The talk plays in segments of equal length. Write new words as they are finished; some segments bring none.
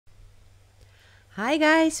Hi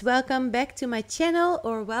guys, welcome back to my channel,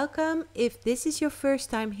 or welcome if this is your first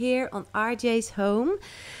time here on RJ's home.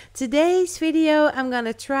 Today's video I'm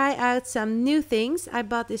gonna try out some new things. I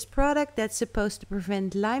bought this product that's supposed to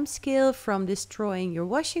prevent lime scale from destroying your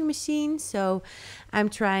washing machine, so I'm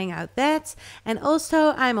trying out that. And also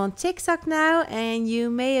I'm on TikTok now, and you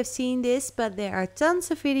may have seen this, but there are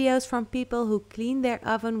tons of videos from people who clean their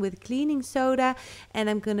oven with cleaning soda, and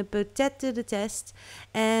I'm gonna put that to the test.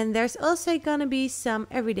 And there's also gonna be some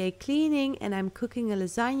everyday cleaning, and I'm cooking a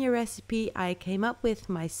lasagna recipe I came up with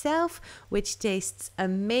myself, which tastes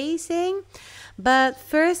amazing. But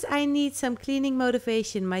first I need some cleaning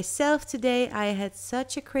motivation myself today. I had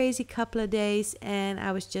such a crazy couple of days and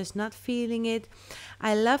I was just not feeling it.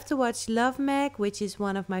 I love to watch Lovemeg, which is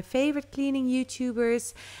one of my favorite cleaning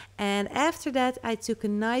YouTubers, and after that I took a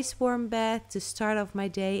nice warm bath to start off my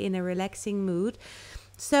day in a relaxing mood.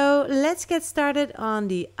 So let's get started on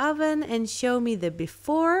the oven and show me the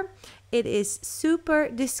before. It is super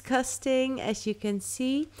disgusting, as you can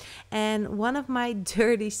see, and one of my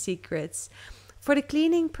dirty secrets. For the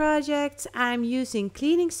cleaning project, I'm using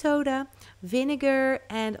cleaning soda, vinegar,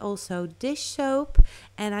 and also dish soap,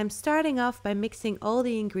 and I'm starting off by mixing all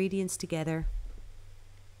the ingredients together.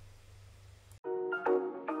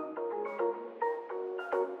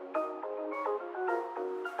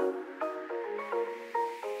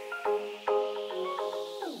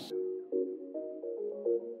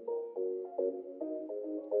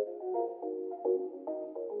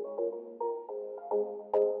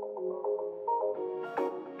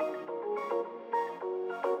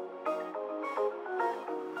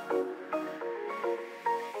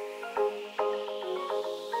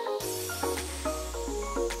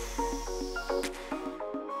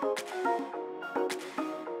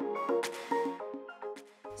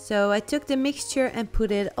 So I took the mixture and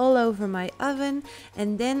put it all over my oven,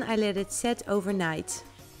 and then I let it set overnight.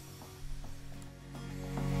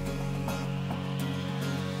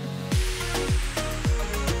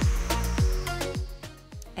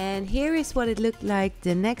 And here is what it looked like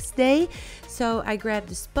the next day. So I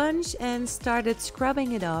grabbed a sponge and started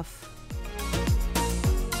scrubbing it off.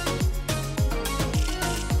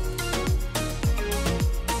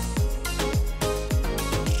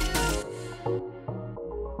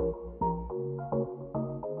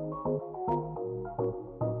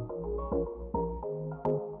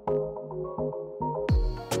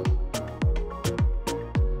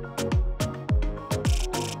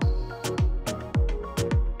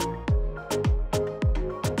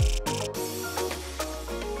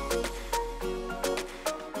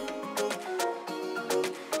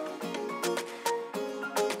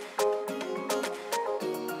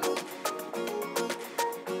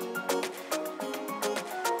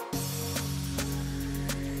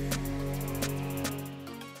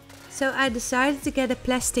 So I decided to get a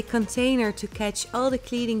plastic container to catch all the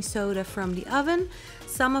cleaning soda from the oven.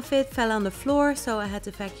 Some of it fell on the floor, so I had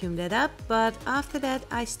to vacuum that up. But after that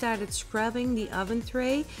I started scrubbing the oven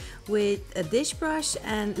tray with a dish brush,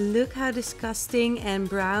 and look how disgusting and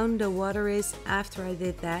brown the water is after I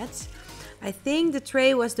did that. I think the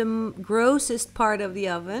tray was the grossest part of the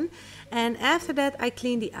oven. And after that I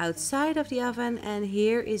cleaned the outside of the oven, and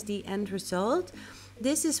here is the end result.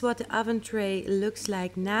 This is what the oven tray looks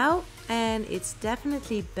like now, and it's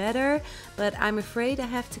definitely better, but I'm afraid I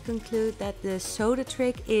have to conclude that the soda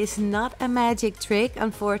trick is not a magic trick,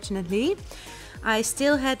 unfortunately. I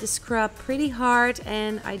still had to scrub pretty hard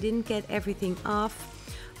and I didn't get everything off.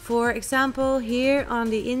 For example, here on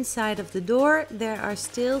the inside of the door there are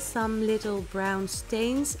still some little brown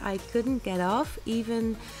stains I couldn't get off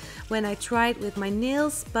even when I tried with my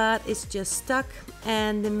nails, but it's just stuck,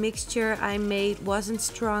 and the mixture I made wasn't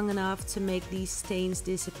strong enough to make these stains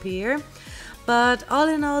disappear. But all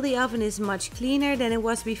in all, the oven is much cleaner than it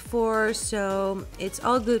was before, so it's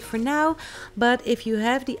all good for now. But if you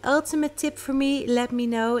have the ultimate tip for me, let me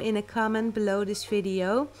know in a comment below this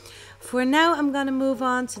video. For now I'm gonna move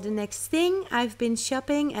on to the next thing. I've been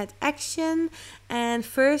shopping at Action, and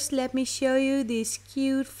first let me show you these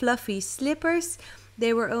cute fluffy slippers.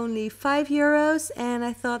 They were only €5 and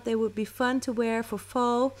I thought they would be fun to wear for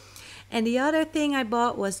fall. And the other thing I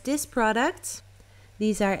bought was this product.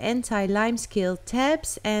 These are anti-lime scale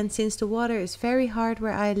tabs, and since the water is very hard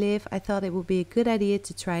where I live, I thought it would be a good idea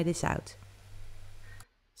to try this out.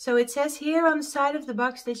 So it says here on the side of the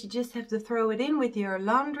box that you just have to throw it in with your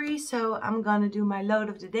laundry. So I'm gonna do my load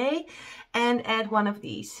of the day and add one of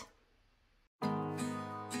these.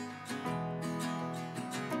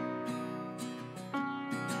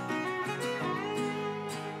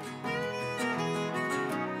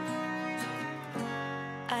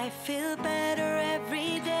 I feel better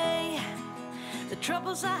every day.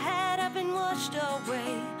 troubles I had have been washed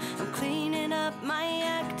away. I'm cleaning up my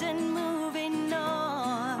act and moving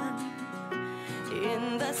on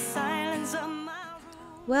in the silence of my room.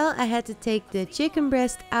 Well, I had to take the chicken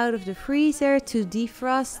breast out of the freezer to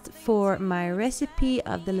defrost for my recipe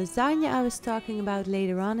of the lasagna I was talking about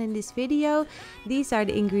later on in this video. These are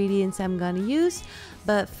the ingredients I'm gonna use,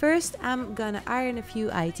 but first I'm gonna iron a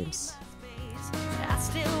few items. I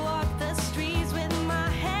still walk the streets with my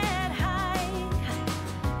head high,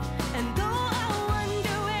 and though I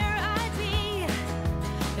wonder where I'd be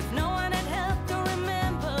if no one had helped or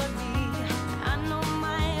remembered me, I know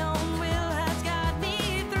my own will has got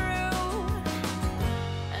me through.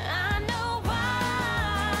 I know why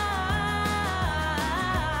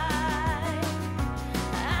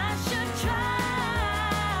I should try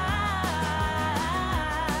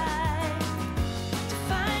to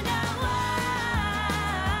find out why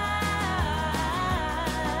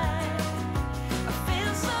I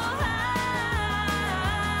feel so high.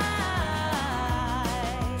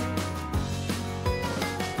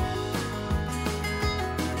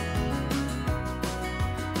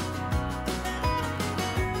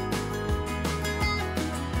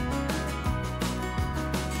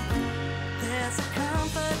 There's a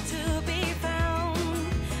comfort to be found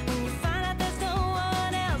when you find out there's no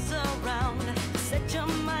one else around. Set your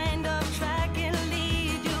mind off track and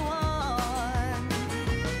lead you on.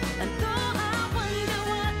 And though I wonder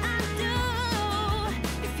what I'd do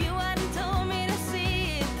if you hadn't told me to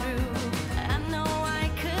see it through, I know I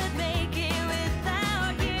could make it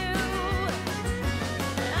without you.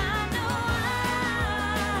 I know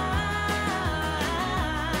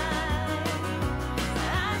I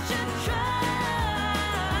should try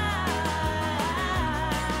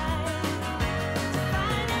to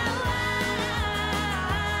find out why.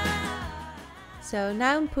 So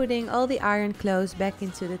now I'm putting all the iron clothes back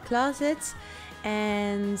into the closets,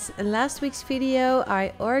 and in last week's video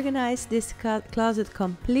I organized this closet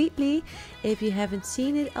completely. If you haven't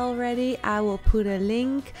seen it already, I will put a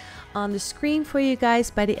link on the screen for you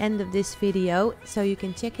guys by the end of this video, so you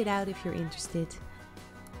can check it out if you're interested.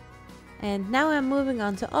 And now I'm moving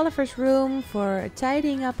on to Oliver's room for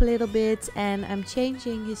tidying up a little bit, and I'm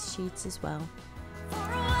changing his sheets as well. For a while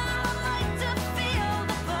I like to feel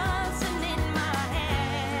the buzzing in my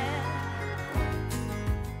head.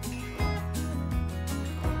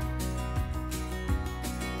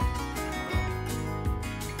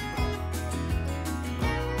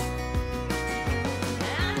 I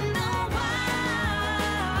know why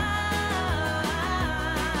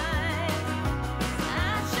I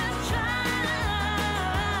should try to find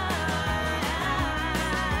out why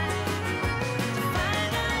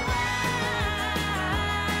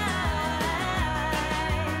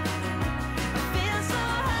I feel so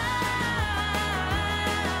high.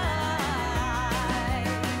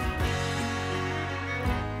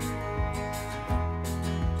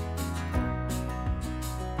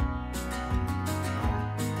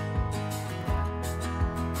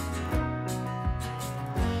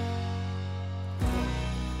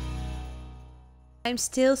 I'm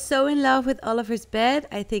still so in love with Oliver's bed.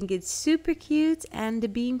 I think it's super cute, and the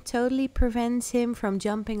beam totally prevents him from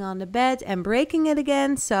jumping on the bed and breaking it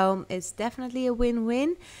again, so it's definitely a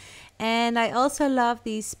win-win. And I also love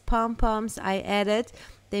these pom-poms I added.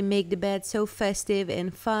 They make the bed so festive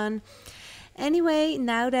and fun. Anyway,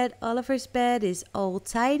 now that Oliver's bed is all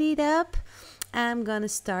tidied up, I'm gonna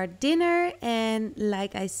start dinner, and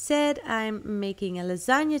like I said, I'm making a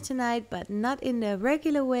lasagna tonight, but not in the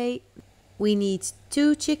regular way. We need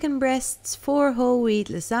 2 chicken breasts, 4 whole wheat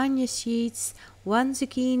lasagna sheets, 1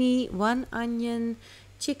 zucchini, 1 onion,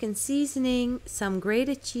 chicken seasoning, some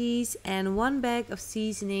grated cheese, and 1 bag of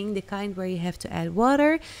seasoning, the kind where you have to add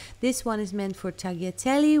water. This one is meant for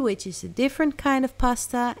tagliatelle, which is a different kind of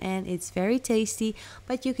pasta, and it's very tasty,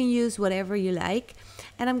 but you can use whatever you like.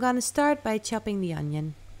 And I'm gonna start by chopping the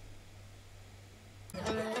onion.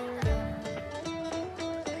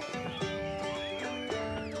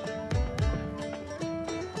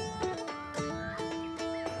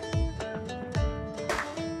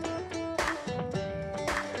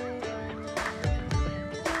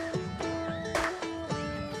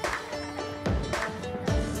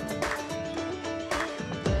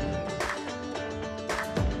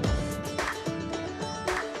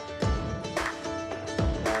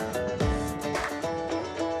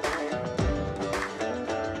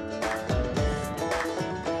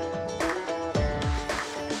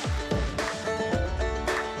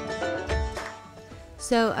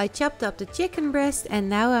 So I chopped up the chicken breast, and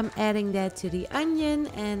now I'm adding that to the onion,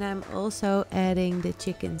 and I'm also adding the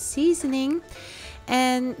chicken seasoning.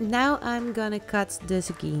 And now I'm gonna cut the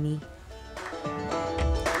zucchini.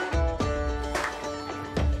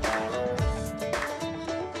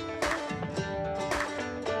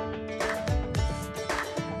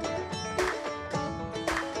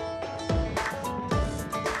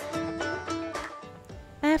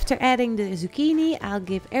 After adding the zucchini, I'll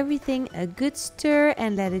give everything a good stir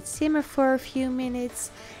and let it simmer for a few minutes.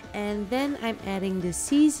 And then I'm adding the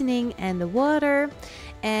seasoning and the water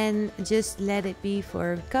and just let it be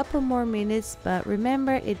for a couple more minutes. But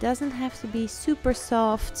remember, it doesn't have to be super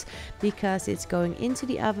soft because it's going into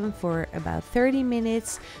the oven for about 30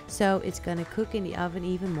 minutes. So it's gonna cook in the oven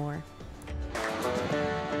even more.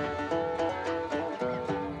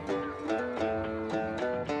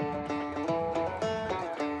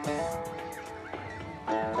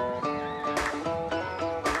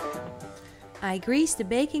 I greased the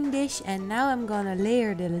baking dish and now I'm gonna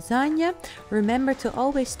layer the lasagna. Remember to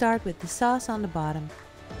always start with the sauce on the bottom.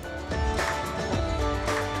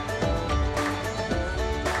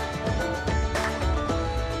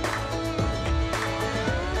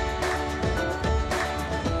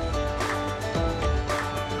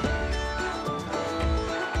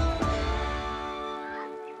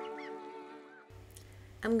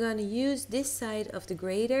 I'm gonna use this side of the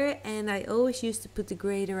grater, and I always used to put the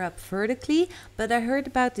grater up vertically, but I heard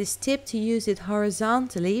about this tip to use it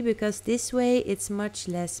horizontally because this way it's much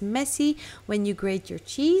less messy when you grate your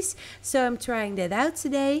cheese. So I'm trying that out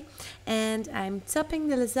today, and I'm topping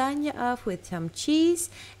the lasagna off with some cheese,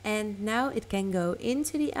 and now it can go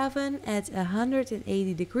into the oven at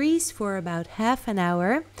 180 degrees for about half an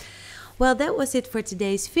hour. Well, that was it for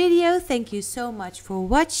today's video. Thank you so much for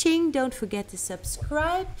watching. Don't forget to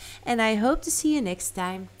subscribe, and I hope to see you next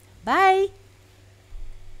time. Bye!